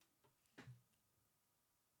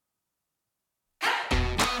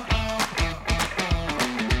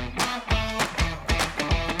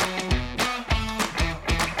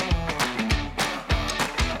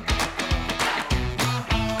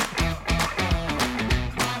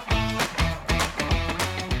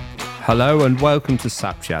Hello and welcome to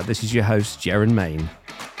SAP Chat. This is your host, Jeron Main.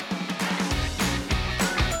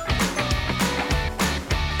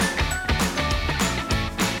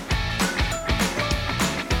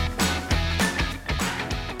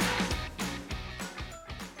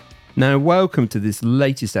 Now, welcome to this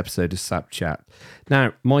latest episode of SAP Chat.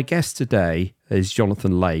 Now, my guest today is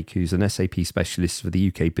Jonathan Lake, who's an SAP specialist for the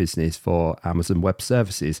UK business for Amazon Web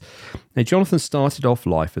Services. Now, Jonathan started off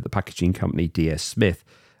life at the packaging company DS Smith,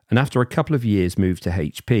 and after a couple of years moved to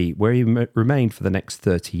HP, where he remained for the next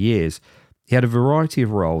 30 years. He had a variety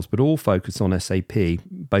of roles, but all focused on SAP,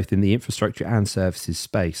 both in the infrastructure and services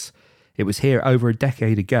space. It was here over a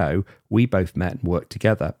decade ago we both met and worked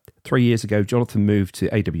together. 3 years ago, Jonathan moved to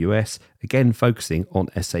AWS, again focusing on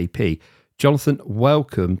SAP. Jonathan,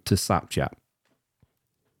 welcome to SAP Chat.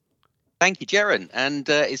 Thank you, Jeron, and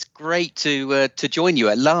it's great to join you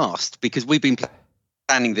at last, because we've been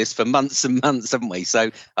planning this for months and months, haven't we?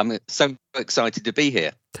 So I'm so excited to be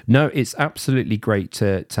here. No, it's absolutely great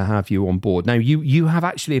to have you on board. Now, you have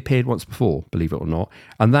actually appeared once before, believe it or not,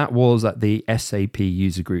 and that was at the SAP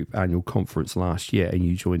User Group annual conference last year, and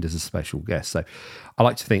you joined as a special guest. So I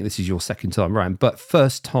like to think this is your second time around, but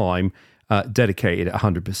first time dedicated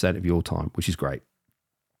 100% of your time, which is great.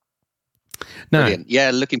 Now, brilliant.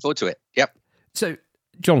 Yeah, looking forward to it. Yep. So,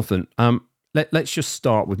 Jonathan, let's just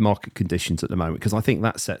start with market conditions at the moment, because I think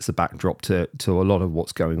that sets a backdrop to a lot of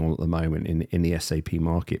what's going on at the moment in the SAP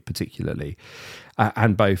market, particularly,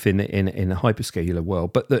 and both in the hyperscaler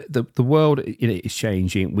world. But the world is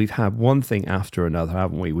changing. We've had one thing after another,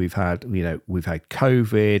 haven't we? We've had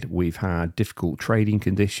COVID, we've had difficult trading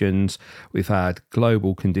conditions, we've had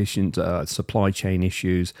global conditions, supply chain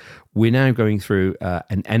issues. We're now going through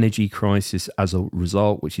an energy crisis as a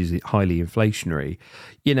result, which is highly inflationary.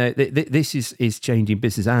 This is changing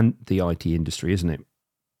business and the IT industry, isn't it?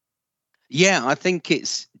 Yeah, I think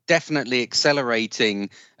it's definitely accelerating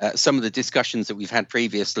some of the discussions that we've had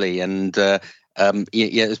previously. And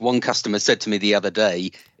as one customer said to me the other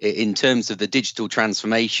day, in terms of the digital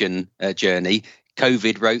transformation journey,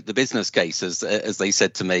 COVID wrote the business cases, as they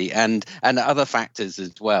said to me, and other factors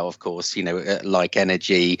as well, of course, like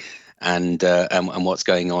energy and what's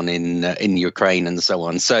going on in Ukraine and so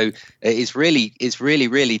on. So it's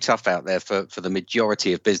really tough out there for the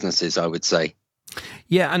majority of businesses, I would say.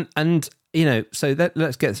 Yeah, and so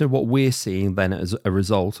let's get to what we're seeing then as a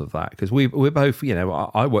result of that, because we're both,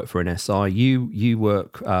 I work for an SI, you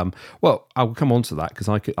work, well, I'll come on to that, because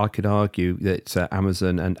I could argue that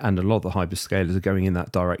Amazon and a lot of the hyperscalers are going in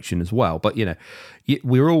that direction as well. But,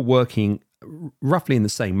 we're all working roughly in the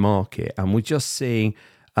same market, and we're just seeing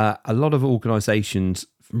a lot of organizations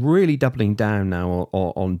really doubling down now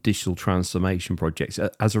on digital transformation projects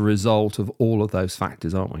as a result of all of those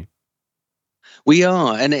factors, aren't we? We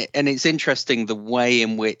are, and it's interesting the way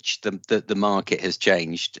in which the market has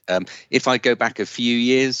changed. If I go back a few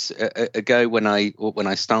years ago, when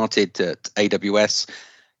I started at AWS,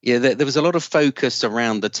 there was a lot of focus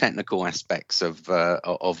around the technical aspects of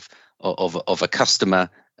a customer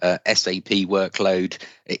SAP workload.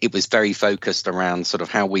 It was very focused around sort of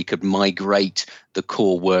how we could migrate the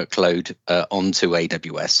core workload onto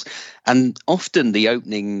AWS, and often the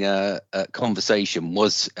opening conversation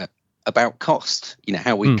was about cost.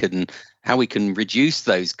 How we can reduce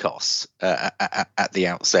those costs at the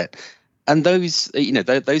outset. And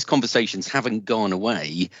those conversations haven't gone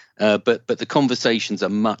away, but the conversations are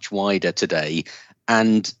much wider today.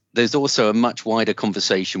 And there's also a much wider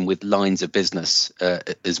conversation with lines of business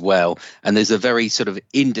as well. And there's a very sort of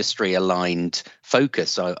industry-aligned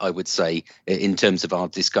focus, I would say, in terms of our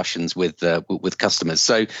discussions with customers.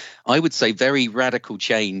 So I would say very radical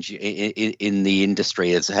change in the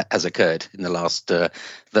industry has occurred in the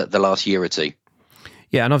last year or two.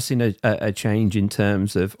 Yeah, and I've seen a change in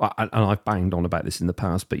terms of, and I've banged on about this in the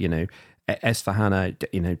past, but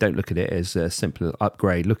S/4HANA, don't look at it as a simple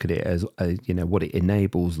upgrade. Look at it as what it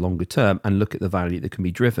enables longer term, and look at the value that can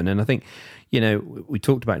be driven. And I think, we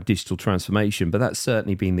talked about digital transformation, but that's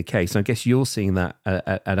certainly been the case. And I guess you're seeing that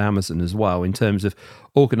at Amazon as well, in terms of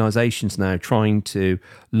organizations now trying to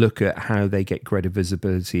look at how they get greater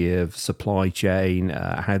visibility of supply chain,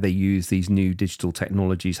 how they use these new digital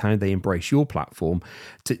technologies, how they embrace your platform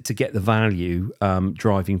to get the value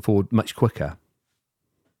driving forward much quicker.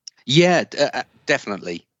 Yeah,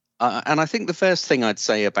 definitely. And I think the first thing I'd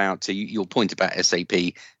say about your point about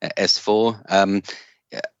SAP S/4,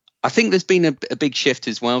 I think there's been a big shift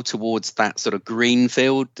as well towards that sort of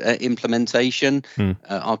greenfield implementation.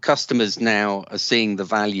 Our customers now are seeing the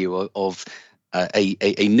value of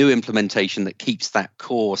a new implementation that keeps that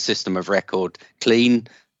core system of record clean.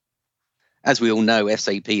 As we all know,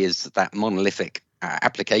 SAP is that monolithic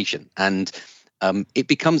application, and it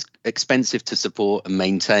becomes expensive to support and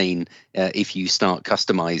maintain if you start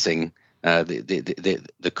customizing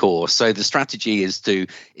the core. So the strategy is to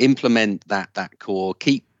implement that core,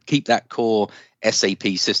 keep that core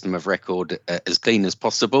SAP system of record as clean as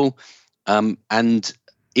possible, and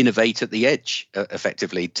innovate at the edge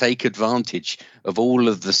effectively. Take advantage of all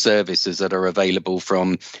of the services that are available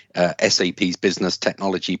from SAP's business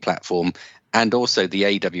technology platform, and also the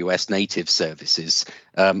AWS native services.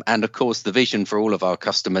 And of course, the vision for all of our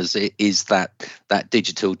customers is that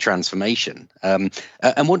digital transformation. And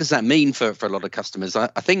what does that mean for a lot of customers? I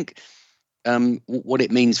think what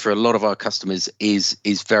it means for a lot of our customers is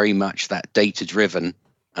very much that data-driven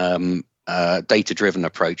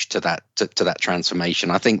approach to that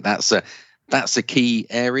transformation. I think that's a key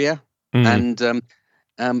area. Mm-hmm.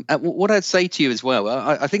 And what I'd say to you as well,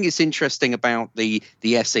 I think it's interesting about the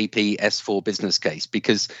SAP S4 business case,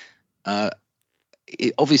 because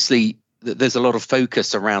obviously there's a lot of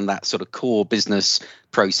focus around that sort of core business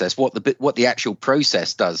process, what the actual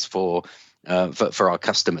process does for our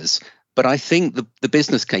customers. But I think the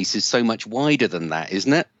business case is so much wider than that,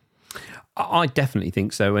 isn't it? I definitely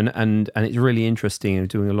think so, and it's really interesting. I'm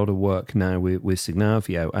doing a lot of work now with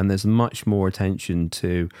Signavio, and there's much more attention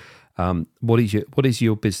to what is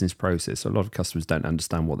your business process. A lot of customers don't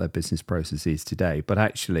understand what their business process is today, but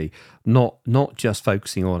actually not just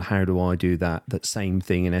focusing on how do I do that same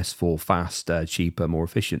thing in S4 faster, cheaper, more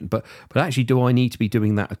efficient, but actually, do I need to be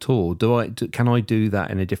doing that at all? Can I do that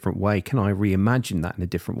in a different way? Can I reimagine that in a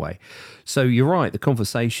different way? So you're right, the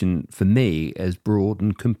conversation for me has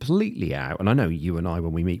broadened completely out, and I know you and I,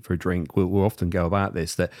 when we meet for a drink, we'll often go about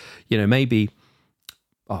this, that maybe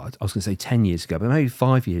I was going to say 10 years ago, but maybe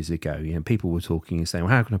 5 years ago, people were talking and saying,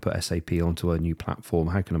 well, how can I put SAP onto a new platform?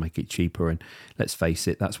 How can I make it cheaper? And let's face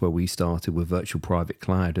it, that's where we started with virtual private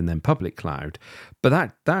cloud and then public cloud.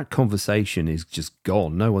 But that conversation is just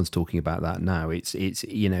gone. No one's talking about that now. It's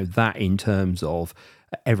that in terms of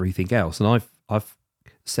everything else. And I've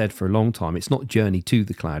said for a long time, it's not journey to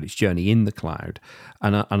the cloud, it's journey in the cloud.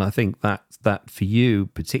 And I think that for you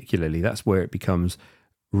particularly, that's where it becomes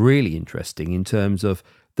really interesting in terms of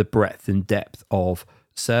the breadth and depth of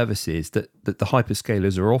services that the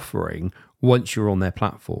hyperscalers are offering once you're on their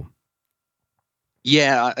platform.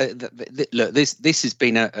 Yeah, look, this has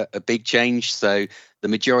been a big change. So the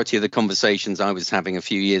majority of the conversations I was having a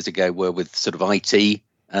few years ago were with sort of IT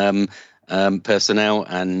personnel,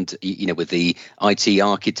 and with the IT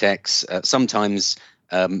architects, sometimes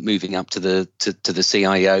moving up to the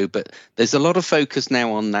CIO, but there's a lot of focus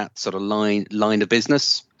now on that sort of line of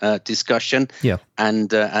business discussion. Yeah, and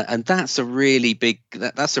that's a really big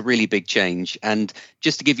change. And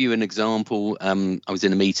just to give you an example, I was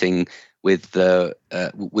in a meeting with a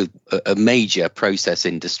major process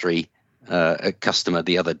industry a customer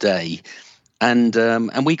the other day,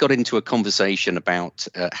 and we got into a conversation about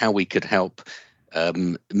how we could help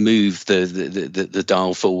move the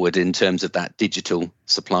dial forward in terms of that digital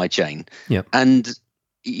supply chain. Yeah. And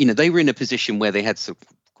they were in a position where they had some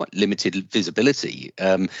quite limited visibility.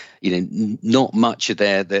 Not much of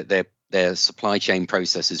their supply chain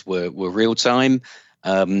processes were real time.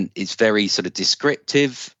 It's very sort of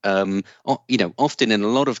descriptive. Often in a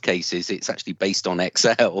lot of cases, it's actually based on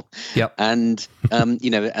Excel. Yep. And and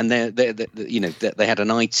they had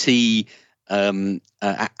an IT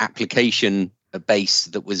application base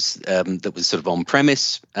that was sort of on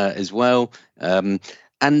premise as well.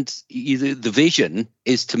 And the vision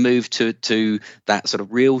is to move to that sort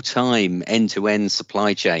of real time end to end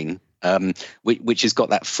supply chain, which has got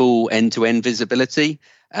that full end to end visibility.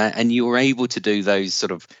 And you're able to do those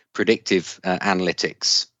sort of predictive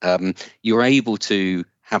analytics. You're able to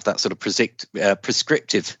have that sort of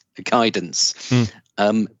prescriptive guidance.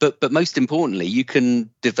 But most importantly, you can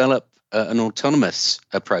develop an autonomous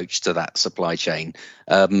approach to that supply chain,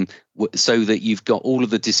 so that you've got all of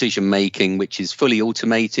the decision making, which is fully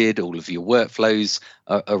automated. All of your workflows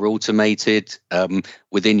are automated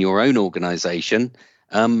within your own organization,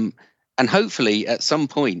 and hopefully at some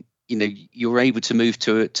point, you're able to move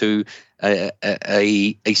to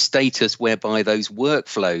a status whereby those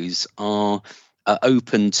workflows are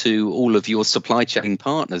open to all of your supply chain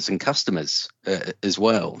partners and customers as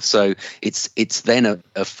well. So it's then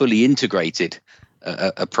a fully integrated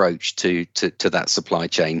approach to that supply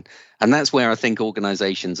chain, and that's where I think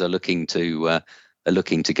organizations are looking to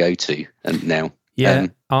go to now. Yeah,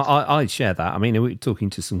 I share that. I mean, we're talking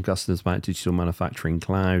to some customers about digital manufacturing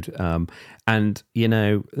cloud, and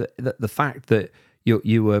the fact that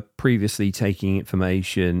you were previously taking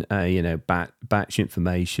information, batch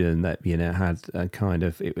information that had a kind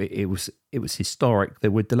of it was historic.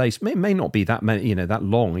 There were delays. It may not be that many, that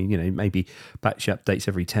long. Maybe batch updates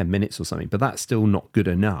every 10 minutes or something, but that's still not good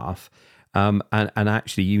enough. And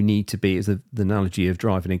actually, you need to be, as the analogy of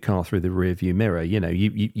driving a car through the rear view mirror.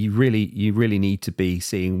 You really need to be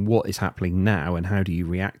seeing what is happening now and how do you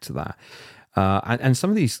react to that. And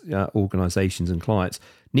some of these organizations and clients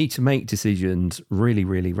need to make decisions really,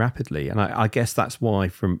 really rapidly. And I guess that's why,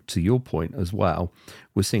 to your point as well,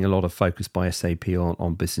 we're seeing a lot of focus by SAP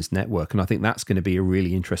on business network. And I think that's going to be a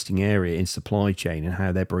really interesting area in supply chain and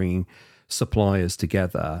how they're bringing suppliers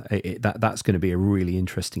together. That's going to be a really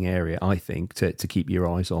interesting area, I think, to keep your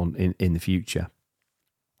eyes on in the future.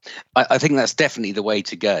 I think that's definitely the way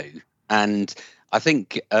to go. And I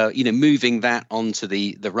think, moving that onto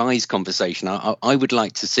the RISE conversation, I would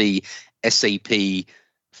like to see SAP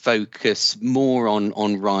focus more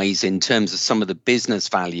on RISE in terms of some of the business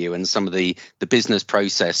value and some of the business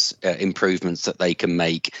process improvements that they can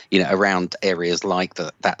make, around areas like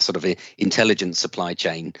that sort of intelligent supply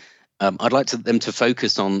chain. I'd like them to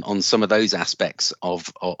focus on some of those aspects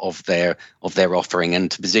of their offering and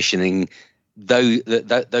to positioning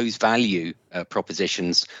those value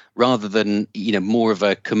propositions rather than more of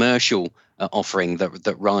a commercial offering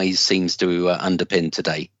that RISE seems to underpin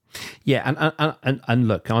today. Yeah, and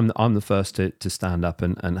look, I'm the first to stand up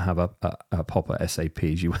and have a pop at SAP,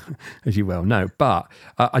 as you well know. But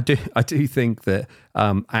I do think that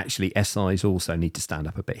actually SIs also need to stand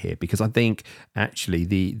up a bit here, because I think actually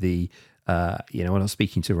the when I was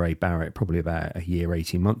speaking to Ray Barrett probably about a year,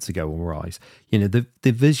 18 months ago on RISE, the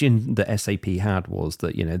vision that SAP had was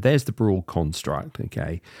that, there's the broad construct,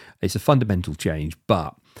 okay? It's a fundamental change,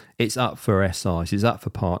 but it's up for SIs, it's up for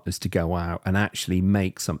partners to go out and actually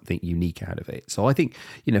make something unique out of it. So I think,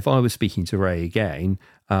 if I was speaking to Ray again,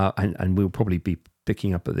 and we'll probably be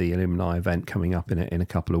picking up at the alumni event coming up in a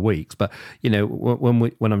couple of weeks. But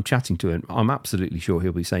when I'm chatting to him, I'm absolutely sure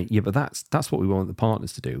he'll be saying, yeah, but that's what we want the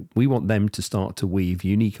partners to do. We want them to start to weave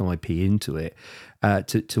unique IP into it,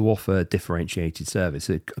 to offer differentiated service,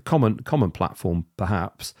 a common platform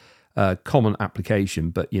perhaps. Common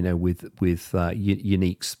application, but with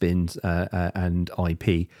unique spins and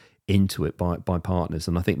IP into it by partners,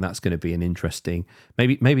 and I think that's going to be an interesting.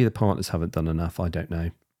 Maybe the partners haven't done enough. I don't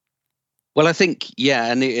know. Well, I think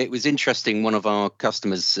and it was interesting. One of our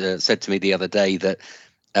customers said to me the other day that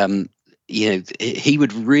he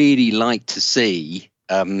would really like to see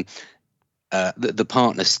the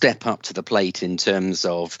partner step up to the plate in terms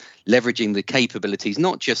of leveraging the capabilities,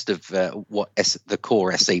 not just of what the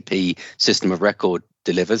core SAP system of record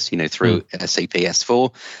delivers, through SAP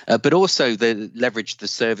S4, but also leverage the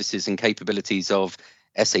services and capabilities of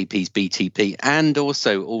SAP's BTP and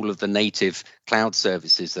also all of the native cloud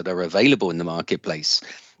services that are available in the marketplace.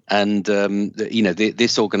 And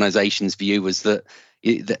this organization's view was that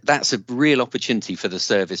that's a real opportunity for the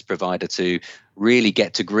service provider to really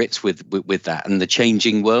get to grips with that and the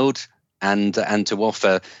changing world, and to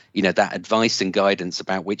offer that advice and guidance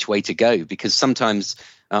about which way to go, because sometimes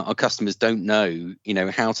our customers don't know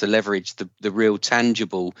how to leverage the real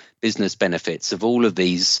tangible business benefits of all of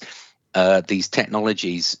these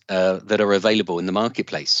technologies that are available in the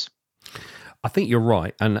marketplace. I think you're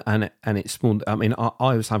right, and it's spawned. I mean,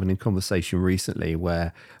 I was having a conversation recently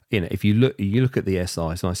where if you look at the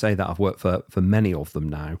SIs, and I say that I've worked for many of them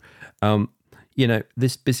now.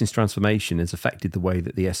 This business transformation has affected the way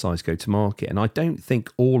that the SIs go to market, and I don't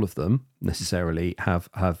think all of them necessarily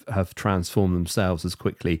have transformed themselves as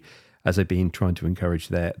quickly as they've been trying to encourage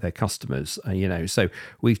their customers. So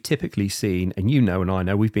we've typically seen, and and I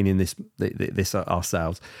know we've been in this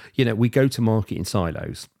ourselves. We go to market in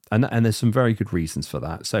silos. And there's some very good reasons for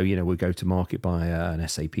that. So, we'll go to market by an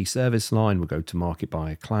SAP service line, we'll go to market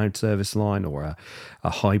by a cloud service line or a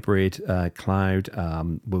hybrid cloud.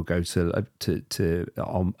 We'll go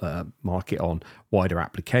to market on wider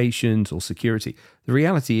applications or security. The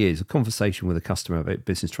reality is a conversation with a customer about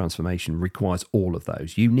business transformation requires all of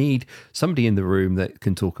those. You need somebody in the room that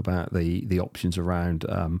can talk about the options around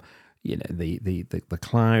the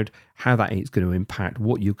cloud, how that is going to impact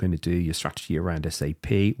what you're going to do, your strategy around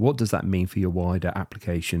SAP. What does that mean for your wider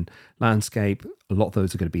application landscape? A lot of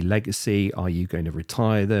those are going to be legacy. Are you going to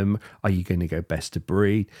retire them? Are you going to go best of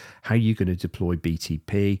breed? How are you going to deploy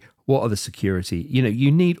BTP? What are the security?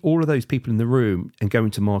 You need all of those people in the room and going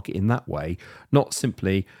to market in that way, not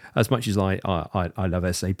simply, as much as I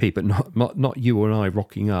love SAP, but not you and I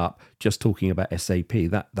rocking up just talking about SAP.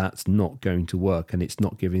 That's not going to work, and it's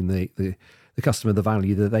not giving the customer the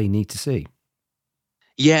value that they need to see.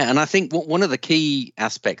 Yeah, and I think one of the key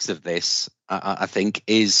aspects of this, I think,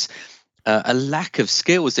 is a lack of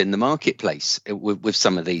skills in the marketplace with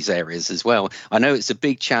some of these areas as well. I know it's a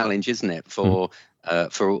big challenge, isn't it, for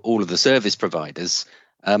all of the service providers,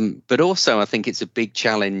 but also I think it's a big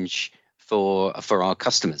challenge for our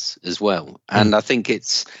customers as well. And I think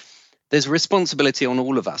there's a responsibility on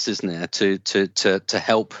all of us, isn't there, to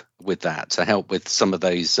help with that, to help with some of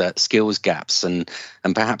those skills gaps, and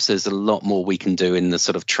perhaps there's a lot more we can do in the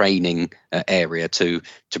sort of training area to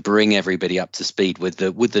bring everybody up to speed with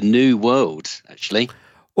the new world, actually.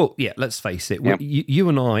 Well, yeah, let's face it. Yeah. You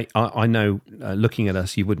and I know, looking at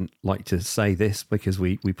us, you wouldn't like to say this because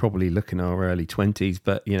we probably look in our early 20s,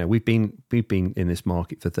 but we've been in this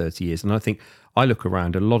market for 30 years, and I think I look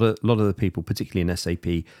around. A lot of the people, particularly in SAP,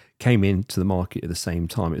 came into the market at the same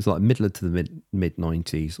time. It was like middle to the mid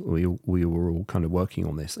 90s. We were all kind of working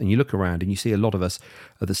on this, and you look around and you see a lot of us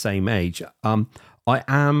are the same age. I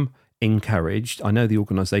am encouraged. I know the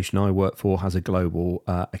organisation I work for has a global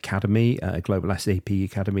academy, a global SAP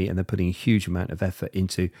academy, and they're putting a huge amount of effort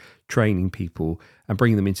into training people and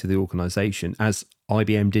bringing them into the organisation, as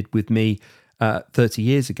IBM did with me 30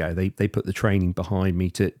 years ago. They put the training behind me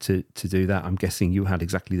to do that. I'm guessing you had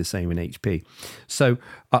exactly the same in HP. So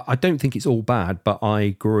I don't think it's all bad, but I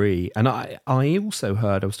agree. And I also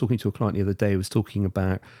heard, I was talking to a client the other day who was talking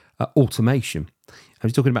about automation. I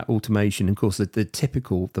was talking about automation, and of course the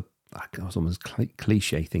typical, it's almost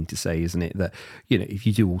cliche thing to say, isn't it? That if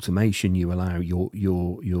you do automation, you allow your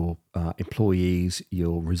employees,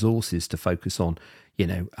 your resources to focus on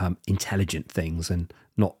intelligent things and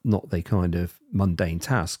not the kind of mundane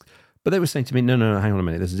tasks. But they were saying to me, no, hang on a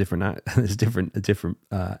minute. There's a different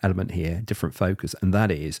element here, different focus, and that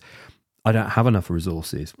is, I don't have enough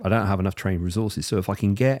resources. I don't have enough trained resources. So if I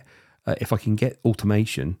can get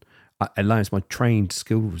automation, it allows my trained,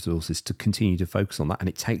 skilled resources to continue to focus on that, and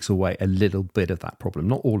it takes away a little bit of that problem.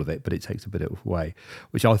 Not all of it, but it takes a bit of away,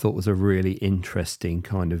 which I thought was a really interesting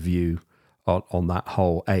kind of view on that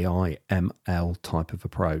whole AI, ML type of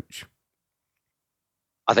approach.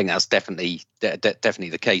 I think that's definitely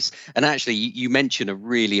the case. And actually, you mentioned a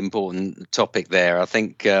really important topic there. I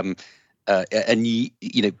think,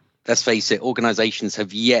 let's face it, organizations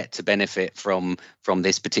have yet to benefit from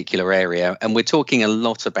this particular area. And we're talking a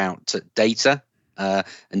lot about data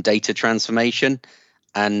and data transformation.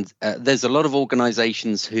 And there's a lot of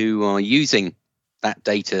organizations who are using that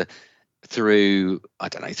data through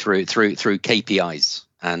KPIs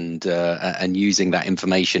and using that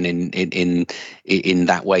information in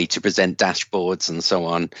that way to present dashboards and so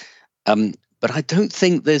on. But I don't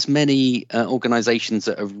think there's many organizations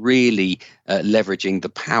that are really leveraging the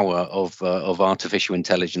power of artificial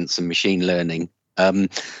intelligence and machine learning. We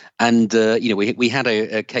had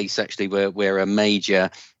a case actually where a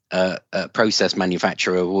major process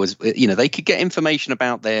manufacturer was, they could get information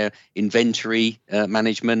about their inventory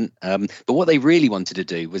management, but what they really wanted to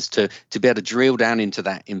do was to be able to drill down into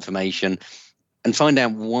that information and find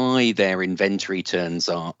out why their inventory turns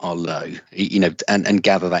are low, and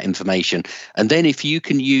gather that information. And then if you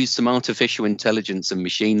can use some artificial intelligence and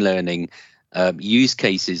machine learning use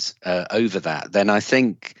cases over that, then I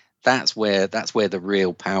think that's where the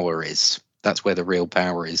real power is. That's where the real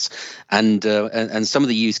power is. And some of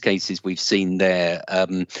the use cases we've seen there are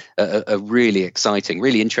really exciting,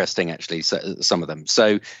 really interesting, actually, some of them.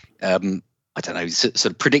 So, I don't know, sort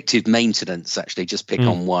of predictive maintenance, actually, just pick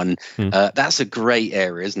on one. That's a great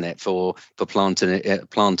area, isn't it, for plant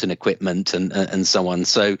and equipment and so on.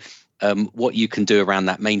 So what you can do around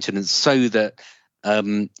that maintenance so that,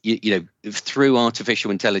 through artificial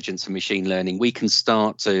intelligence and machine learning, we can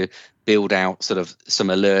start to build out sort of some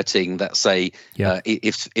alerting that say,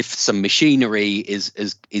 if some machinery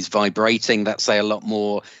is vibrating, that say a lot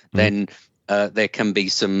more, then there can be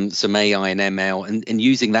some AI and ML and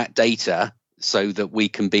using that data so that we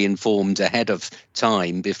can be informed ahead of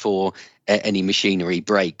time before any machinery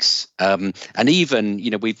breaks. And even,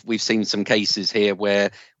 we've seen some cases here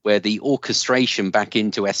where the orchestration back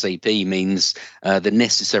into SAP means the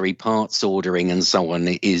necessary parts ordering and so on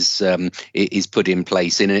is put in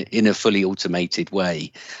place in a fully automated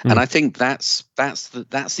way. And I think that's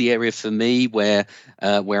the area for me where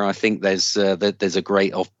I think there's a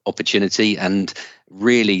great opportunity, and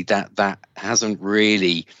really that hasn't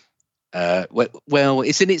really. Well,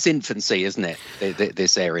 it's in its infancy, isn't it?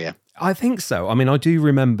 This area. I think so. I mean, I do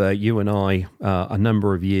remember you and I a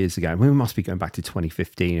number of years ago. We must be going back to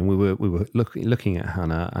 2015, and we were looking at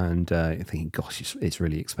HANA and thinking, "Gosh, it's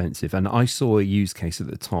really expensive." And I saw a use case at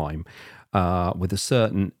the time with a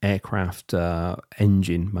certain aircraft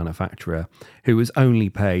engine manufacturer who was only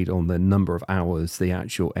paid on the number of hours the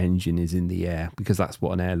actual engine is in the air, because that's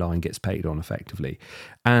what an airline gets paid on effectively.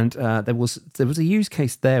 And there was a use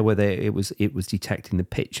case there where it was detecting the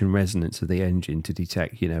pitch and resonance of the engine to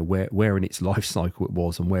detect, where in its life cycle it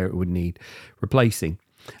was and where it would need replacing.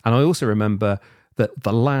 And I also remember that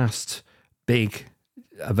the last big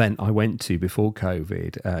event I went to before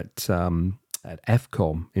COVID at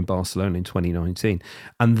FCOM in Barcelona in 2019,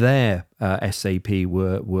 and there SAP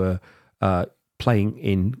were playing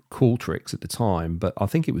in Qualtrics at the time, but I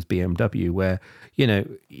think it was BMW, where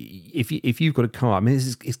if you've got a car, I mean,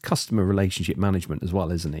 it's customer relationship management as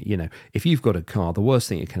well, isn't it? If you've got a car, the worst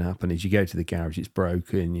thing that can happen is you go to the garage, it's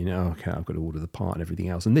broken, okay, I've got to order the part and everything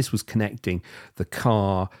else. And this was connecting the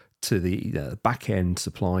car to the back end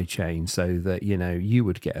supply chain, so that you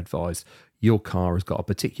would get advised your car has got a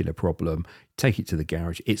particular problem, take it to the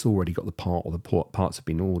garage, it's already got the part, or the parts have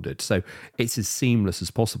been ordered, so it's as seamless as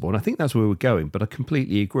possible. And I think that's where we're going, but I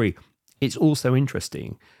completely agree. It's also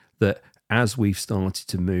interesting that as we've started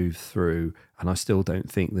to move through, and I still don't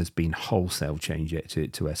think there's been wholesale change yet to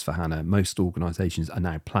S4HANA, most organizations are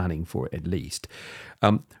now planning for it at least.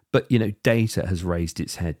 But data has raised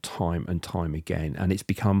its head time and time again, and it's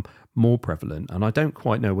become more prevalent. And I don't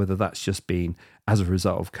quite know whether that's just been as a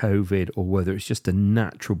result of COVID, or whether it's just a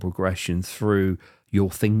natural progression through your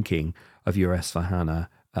thinking of your S4HANA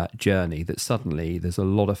journey, that suddenly there's a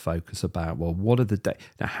lot of focus about, well, what are the data?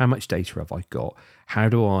 Now, how much data have I got? How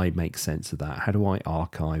do I make sense of that? How do I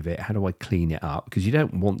archive it? How do I clean it up? Because you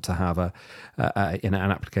don't want to have an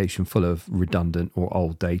application full of redundant or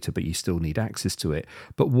old data, but you still need access to it.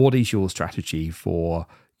 But what is your strategy for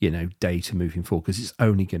data moving forward? Because it's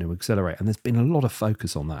only going to accelerate, and there's been a lot of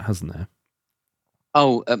focus on that, hasn't there?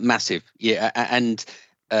 Oh, massive, yeah, and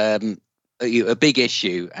a big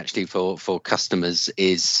issue actually for customers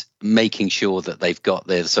is making sure that they've got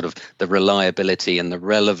the sort of the reliability and the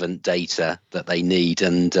relevant data that they need,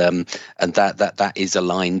 and that is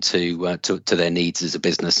aligned to their needs as a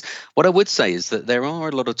business. What I would say is that there are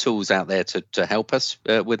a lot of tools out there to help us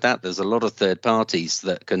with that. There's a lot of third parties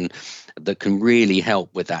that can really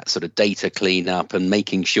help with that sort of data cleanup and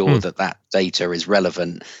making sure that data is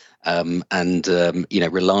relevant and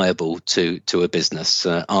reliable to a business,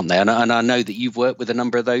 aren't they? And I know that you've worked with a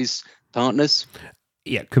number of those partners.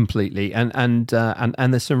 Yeah, completely. And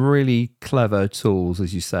there's some really clever tools,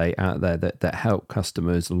 as you say, out there that help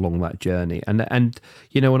customers along that journey. And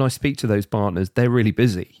when I speak to those partners, they're really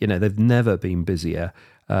busy. They've never been busier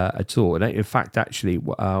at all. And in fact, actually,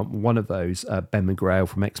 one of those, Ben McGrail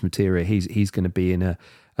from Ex Materia, he's going to be in a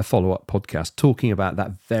follow-up podcast talking about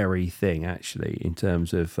that very thing, actually, in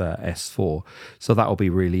terms of S4. So that'll be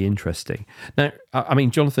really interesting. Now, I mean,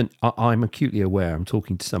 Jonathan, I'm acutely aware, I'm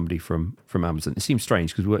talking to somebody from Amazon. It seems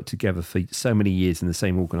strange because we worked together for so many years in the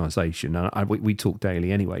same organization. And we talk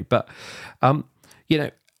daily anyway. But,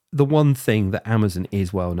 the one thing that Amazon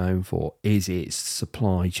is well known for is its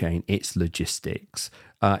supply chain, its logistics.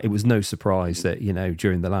 It was no surprise that,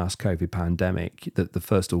 during the last COVID pandemic, that the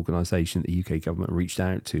first organisation that the UK government reached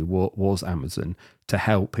out to was Amazon to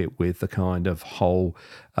help it with the kind of whole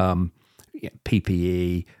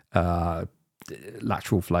PPE,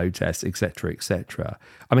 lateral flow tests, etc., etc.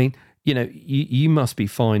 I mean, you must be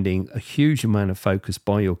finding a huge amount of focus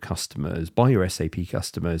by your customers, by your SAP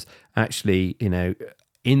customers, actually,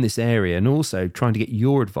 in this area, and also trying to get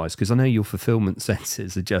your advice, because I know your fulfillment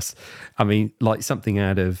centers are just, like something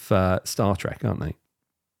out of Star Trek, aren't they?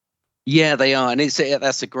 Yeah, they are, and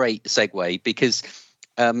that's a great segue, because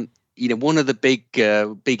one of the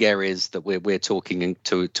big areas that we're talking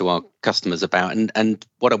to our customers about, and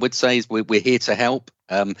what I would say is we're here to help,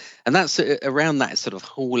 and that's around that sort of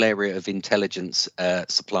whole area of intelligence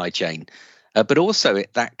supply chain, but also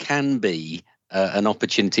that can be an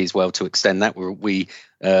opportunity as well to extend that. We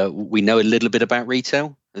know a little bit about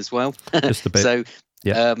retail as well. Just a bit. So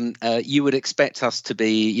yeah. You would expect us to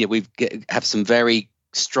be, have some very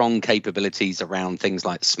strong capabilities around things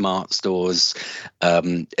like smart stores,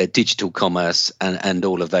 digital commerce, and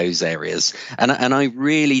all of those areas. And I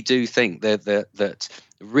really do think that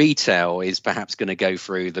retail is perhaps going to go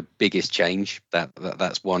through the biggest change.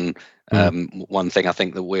 That's one thing I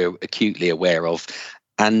think that we're acutely aware of.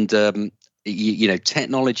 And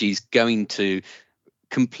technology is going to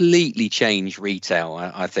completely change retail.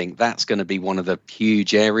 I think that's going to be one of the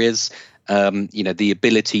huge areas. The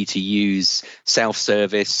ability to use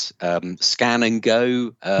self-service, scan and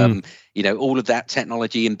go, all of that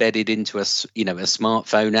technology embedded into a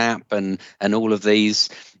smartphone app and all of these.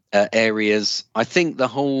 areas. I think the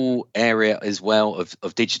whole area as well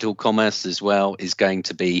of digital commerce as well is going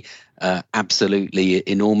to be absolutely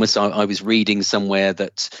enormous. I was reading somewhere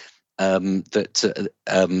that I think,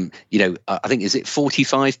 is it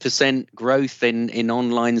 45% growth in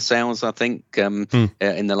online sales? I think in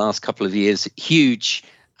the last couple of years, huge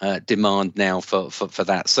demand now for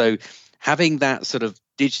that. So having that sort of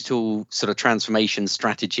digital sort of transformation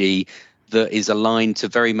strategy that is aligned to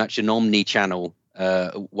very much an omni-channel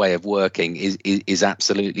way of working is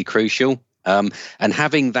absolutely crucial. And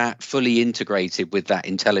having that fully integrated with that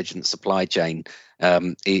intelligent supply chain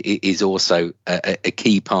is also a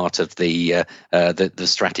key part of the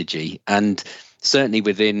strategy. And certainly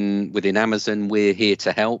within Amazon, we're here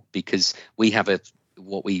to help because we have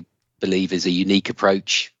what we believe is a unique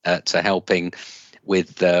approach to helping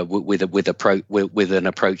with an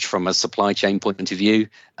approach from a supply chain point of view.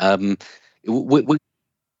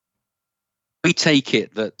 We take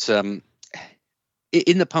it that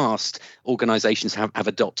in the past, organizations have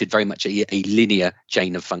adopted very much a linear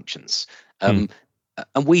chain of functions. And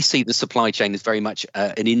we see the supply chain as very much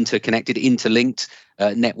an interconnected, interlinked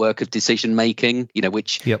network of decision making,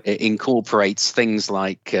 which incorporates things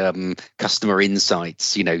like customer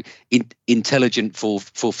insights, intelligent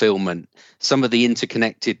fulfillment, some of the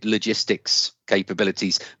interconnected logistics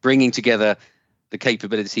capabilities, bringing together the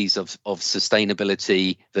capabilities of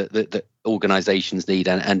sustainability that organizations need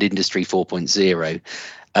and Industry 4.0.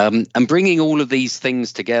 And bringing all of these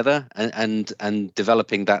things together and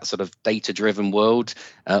developing that sort of data-driven world,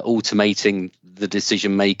 automating the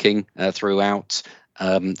decision making throughout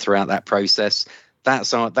that process.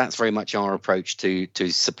 That's very much our approach to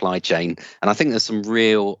supply chain, and I think there's some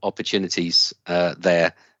real opportunities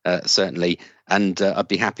there, certainly. And I'd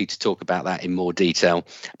be happy to talk about that in more detail.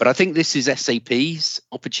 But I think this is SAP's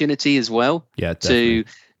opportunity as well. Yeah, definitely.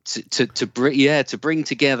 to bring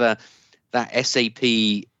together that SAP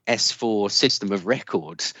S4 system of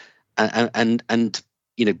records and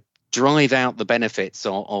drive out the benefits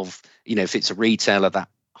of if it's a retailer, that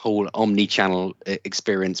whole omni-channel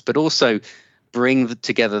experience, but also bring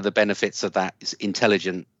together the benefits of that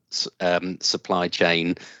intelligent supply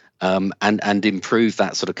chain. And improve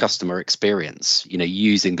that sort of customer experience,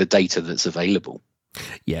 using the data that's available.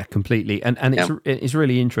 Yeah, completely. And it's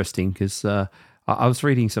really interesting because I was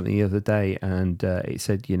reading something the other day, and it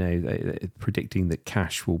said, predicting that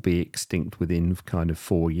cash will be extinct within kind of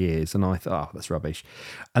 4 years. And I thought, that's rubbish.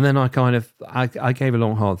 And then I gave a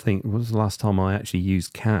long, hard think, when was the last time I actually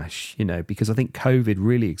used cash? Because I think COVID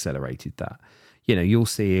really accelerated that. You're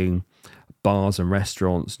seeing bars and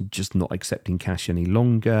restaurants just not accepting cash any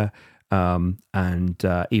longer, and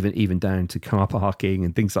even down to car parking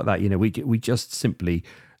and things like that. We just simply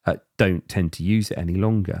don't tend to use it any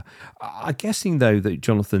longer. I'm guessing, though, that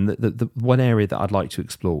Jonathan, the one area that I'd like to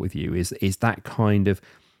explore with you is that kind of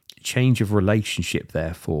change of relationship,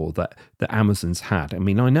 therefore, that Amazon's had. I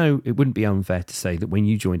mean, I know it wouldn't be unfair to say that when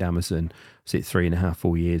you joined Amazon, was it 3.5,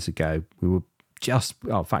 4 years ago, we were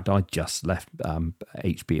in fact, I just left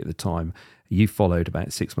HP at the time. You followed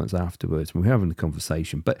about 6 months afterwards, and we were having the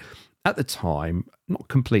conversation. But at the time, not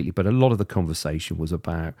completely, but a lot of the conversation was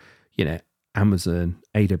about, Amazon,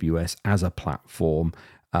 AWS as a platform,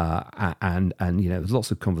 and there's lots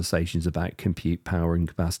of conversations about compute power and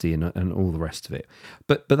capacity and all the rest of it.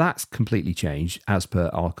 But that's completely changed as per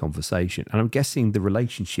our conversation. And I'm guessing the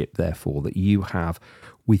relationship, therefore, that you have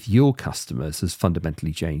with your customers has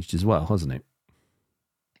fundamentally changed as well, hasn't it?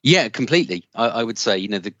 Yeah, completely. I would say,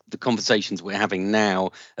 the conversations we're having now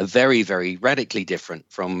are very, very radically different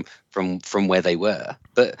from where they were.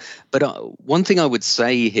 But one thing I would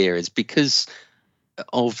say here is because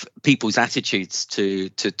of people's attitudes to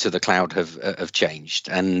the cloud have changed,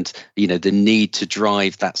 and the need to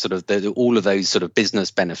drive that sort of all of those sort of business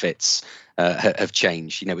benefits have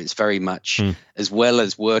changed. It's very much as well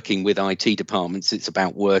as working with IT departments, it's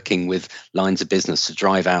about working with lines of business to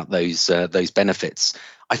drive out those benefits.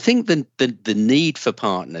 I think the need for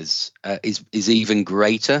partners is even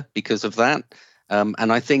greater because of that,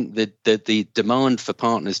 and I think that the demand for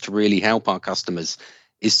partners to really help our customers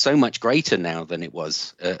is so much greater now than it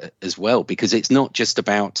was as well, because it's not just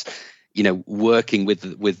about working with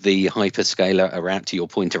the hyperscaler around, to your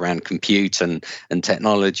point, around compute and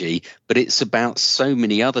technology, but it's about so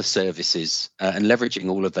many other services and leveraging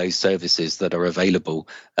all of those services that are available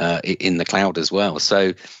in the cloud as well.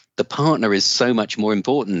 So the partner is so much more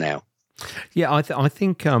important now. Yeah, I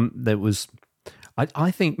think there was.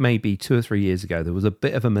 I think maybe 2 or 3 years ago, there was a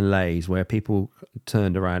bit of a malaise where people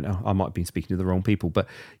turned around. I might have been speaking to the wrong people, but,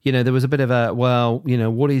 there was a bit of a,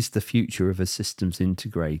 what is the future of a systems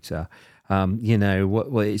integrator?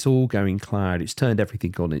 Well, it's all going cloud. It's turned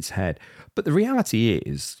everything on its head. But the reality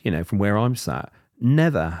is, from where I'm sat,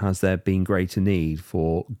 never has there been greater need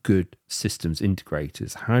for good systems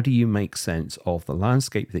integrators. How do you make sense of the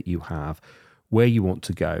landscape that you have, where you want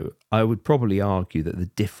to go? I would probably argue that the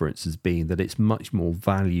difference has been that it's much more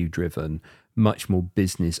value driven, much more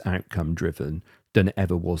business outcome driven than it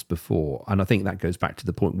ever was before. And I think that goes back to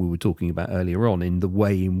the point we were talking about earlier on in the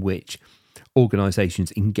way in which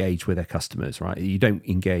organizations engage with their customers, right? You don't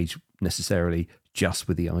engage necessarily just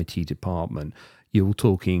with the IT department. You're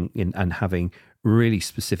talking in and having really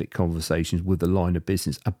specific conversations with the line of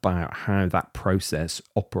business about how that process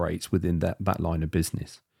operates within that line of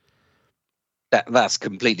business. That's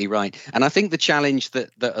completely right. And I think the challenge that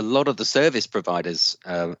a lot of the service providers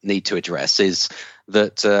need to address is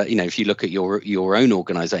that, if you look at your own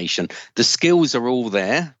organization, the skills are all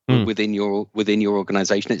there within your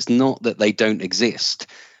organization. It's not that they don't exist,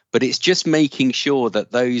 but it's just making sure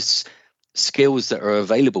that those skills that are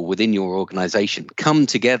available within your organization come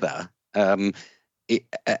together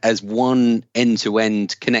as one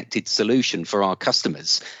end-to-end connected solution for our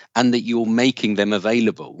customers, and that you're making them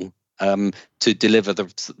available to deliver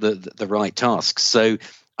the right tasks. So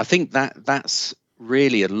I think that's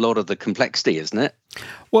really a lot of the complexity, isn't it?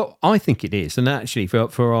 Well, I think it is. And actually,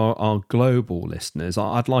 for our global listeners,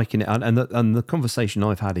 I'd liken it, and the conversation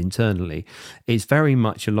I've had internally is very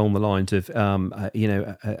much along the lines of,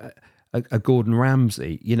 a Gordon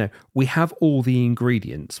Ramsay. We have all the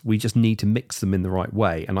ingredients. We just need to mix them in the right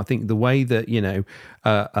way. And I think the way that,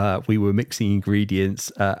 we were mixing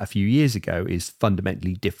ingredients a few years ago is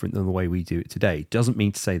fundamentally different than the way we do it today. Doesn't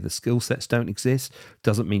mean to say the skill sets don't exist.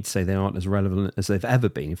 Doesn't mean to say they aren't as relevant as they've ever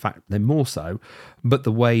been. In fact, they're more so. But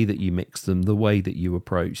the way that you mix them, the way that you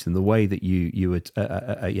approach them, the way that you would,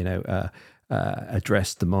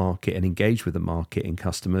 address the market and engage with the market and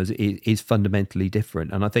customers is fundamentally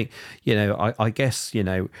different. And I think, I guess,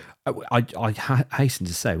 I hasten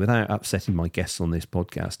to say, without upsetting my guests on this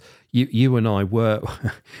podcast, you and I were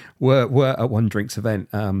at One Drinks event.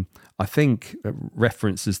 I think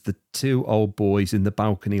references the two old boys in the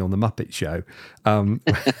balcony on the Muppet Show,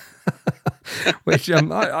 which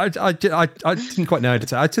I didn't quite know how to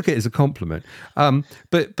say. I took it as a compliment.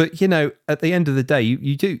 But at the end of the day,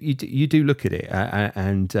 you do look at it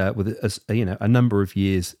and with a number of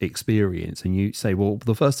years experience, and you say, well,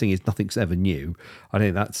 the first thing is nothing's ever new. I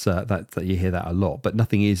think that's that you hear that a lot, but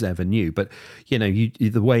nothing is ever new. But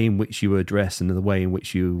the way in which you address and the way in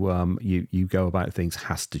which you go about things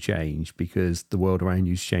has to change because the world around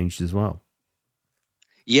you's changed as well.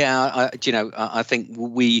 Yeah, I think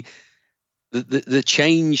the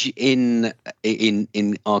change in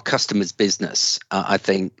our customers' business, I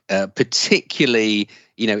think, particularly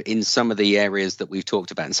in some of the areas that we've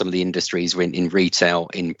talked about, in some of the industries, in retail,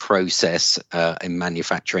 in process, in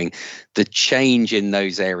manufacturing, the change in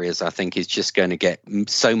those areas, I think, is just going to get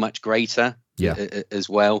so much greater as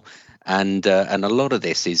well. And a lot of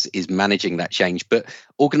this is managing that change, but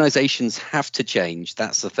organizations have to change.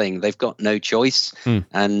 That's the thing; they've got no choice,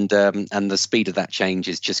 and the speed of that change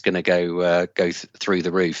is just going to go through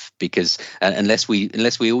the roof. Because unless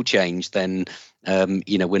we all change, then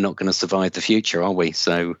we're not going to survive the future, are we?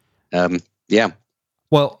 So yeah.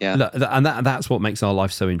 Well, look, and that's what makes our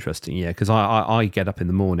life so interesting. Yeah, because I get up in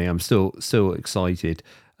the morning, I'm still excited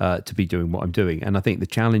to be doing what I'm doing, and I think the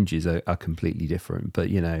challenges are completely different. But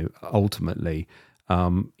ultimately,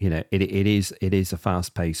 it is a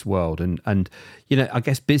fast-paced world, and I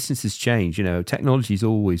guess business has changed. Technology's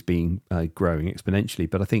always been growing exponentially,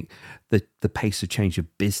 but I think the pace of change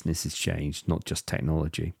of business has changed, not just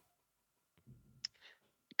technology.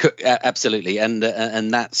 Absolutely, and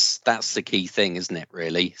that's the key thing, isn't it?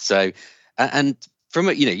 Really. So, and from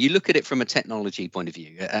you look at it from a technology point of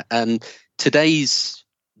view, and today's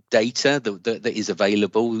data that is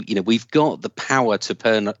available, we've got the power to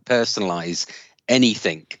personalize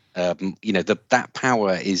anything. That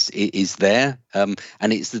power is there, and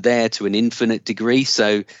it's there to an infinite degree.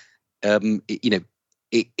 So,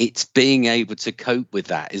 it's being able to cope with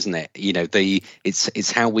that, isn't it?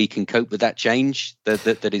 It's how we can cope with that change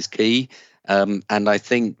that is key. And I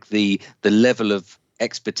think the level of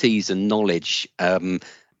expertise and knowledge,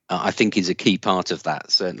 I think, is a key part of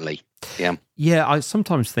that, certainly. Yeah, I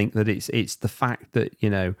sometimes think that it's the fact that,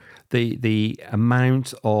 you know, the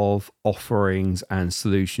amount of offerings and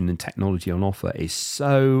solution and technology on offer is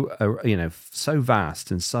so so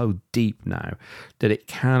vast and so deep now that it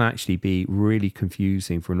can actually be really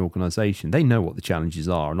confusing for an organization. They know what the challenges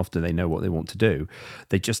are, and often they know what they want to do.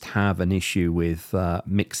 They just have an issue with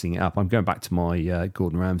mixing it up. I'm going back to my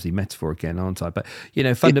Gordon Ramsay metaphor again, aren't I? But, you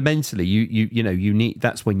know, fundamentally, you need,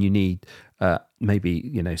 that's when you need maybe,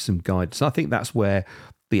 you know, some guidance. I think that's where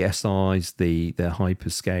the SIs, the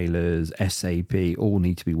hyperscalers, SAP all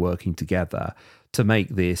need to be working together to make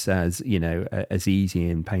this as, you know, as easy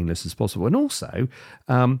and painless as possible. And also,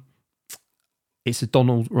 it's a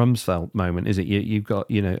Donald Rumsfeld moment, is it? You've got,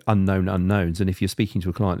 you know, unknown unknowns. And if you're speaking to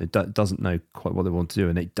a client that doesn't know quite what they want to do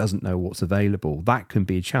and it doesn't know what's available, that can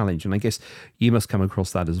be a challenge. And I guess you must come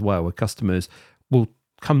across that as well, where customers will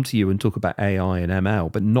come to you and talk about AI and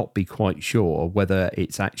ML, but not be quite sure whether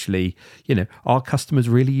it's actually, you know, are customers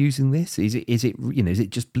really using this? Is it you know, is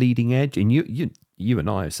it just bleeding edge? And you and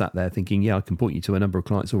I have sat there thinking, yeah, I can point you to a number of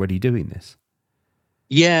clients already doing this.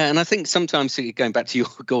 Yeah, and I think sometimes, going back to your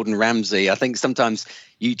Gordon Ramsay, I think sometimes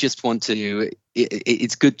you just want to.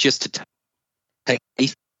 It's good just to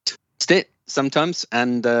taste it sometimes,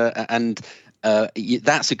 and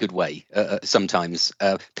that's a good way. Sometimes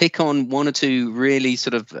pick on one or two really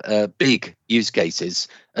sort of big use cases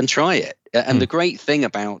and try it. And the great thing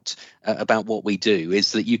about what we do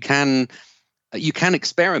is that you can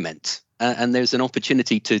experiment. And there's an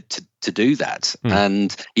opportunity to do that.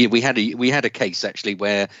 And we had a case actually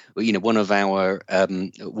where, you know, one of our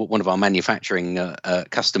manufacturing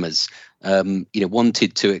customers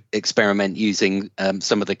wanted to experiment using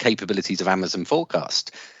some of the capabilities of Amazon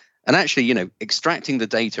Forecast, and actually, you know, extracting the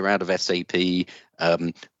data out of SAP,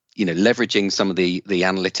 leveraging some of the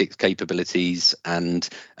analytics capabilities, and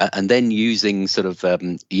then using sort of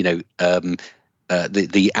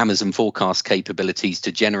the Amazon Forecast capabilities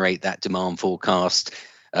to generate that demand forecast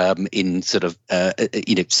in sort of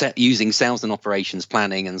using sales and operations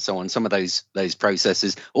planning and so on. Some of those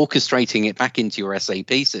processes, orchestrating it back into your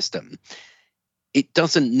SAP system. It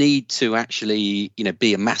doesn't need to actually, you know,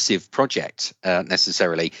 be a massive project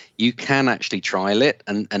necessarily. You can actually trial it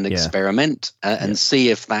and experiment and see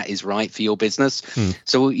if that is right for your business.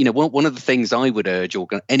 So, you know, one of the things I would urge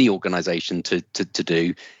any organization to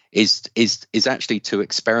do is actually to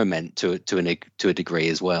experiment to a degree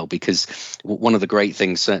as well, because one of the great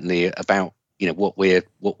things certainly about, you know, what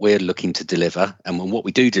we're looking to deliver and what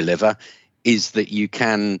we do deliver is that you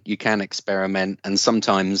can experiment, and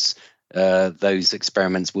sometimes those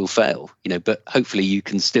experiments will fail, you know, but hopefully you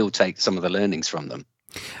can still take some of the learnings from them.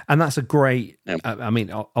 And that's a great, I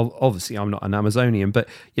mean, obviously I'm not an Amazonian, but,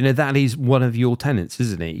 you know, that is one of your tenets,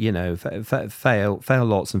 isn't it? You know, fail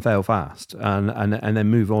lots and fail fast, and then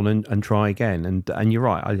move on and try again. And you're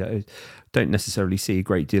right, I don't necessarily see a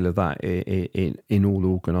great deal of that in all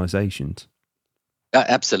organisations.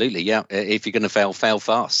 Absolutely, yeah. If you're going to fail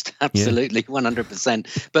fast. Absolutely,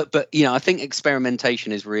 100%. But you know, I think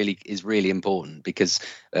experimentation is really important, because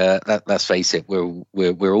let's face it,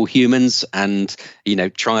 we're all humans, and, you know,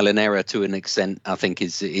 trial and error to an extent, I think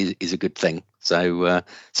is a good thing. So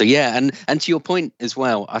yeah, and to your point as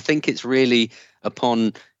well, I think it's really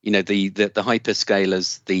upon, you know, the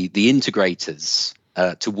hyperscalers, the integrators,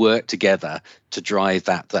 to work together to drive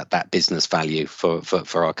that business value for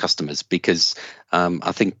our customers, because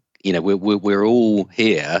I think, you know, we're all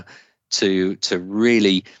here to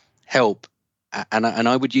really help, and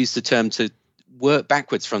I would use the term to work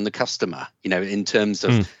backwards from the customer, you know, in terms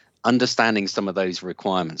of understanding some of those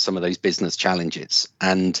requirements, some of those business challenges,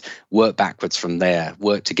 and work backwards from there,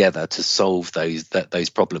 work together to solve those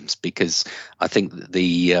problems, because I think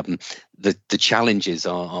the challenges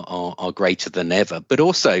are greater than ever, but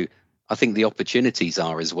also I think the opportunities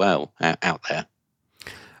are as well out there.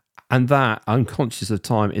 And that, I'm conscious of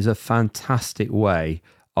time, is a fantastic way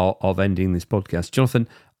of ending this podcast. Jonathan,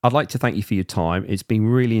 I'd like to thank you for your time. It's been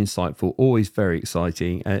really insightful, always very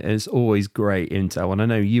exciting, and it's always great intel. And I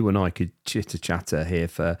know you and I could chitter-chatter here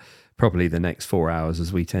for probably the next 4 hours,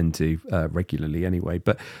 as we tend to regularly anyway.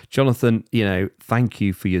 But Jonathan, you know, thank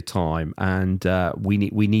you for your time, and we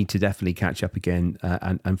need to definitely catch up again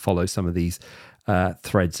and follow some of these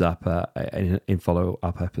threads up in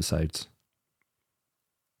follow-up episodes.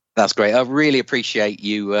 That's great. I really appreciate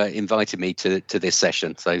you inviting me to this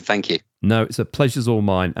session. So thank you. No, it's a pleasure's all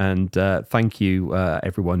mine. And thank you,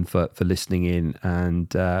 everyone, for listening in.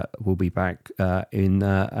 And we'll be back in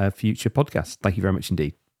a future podcast. Thank you very much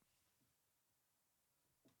indeed.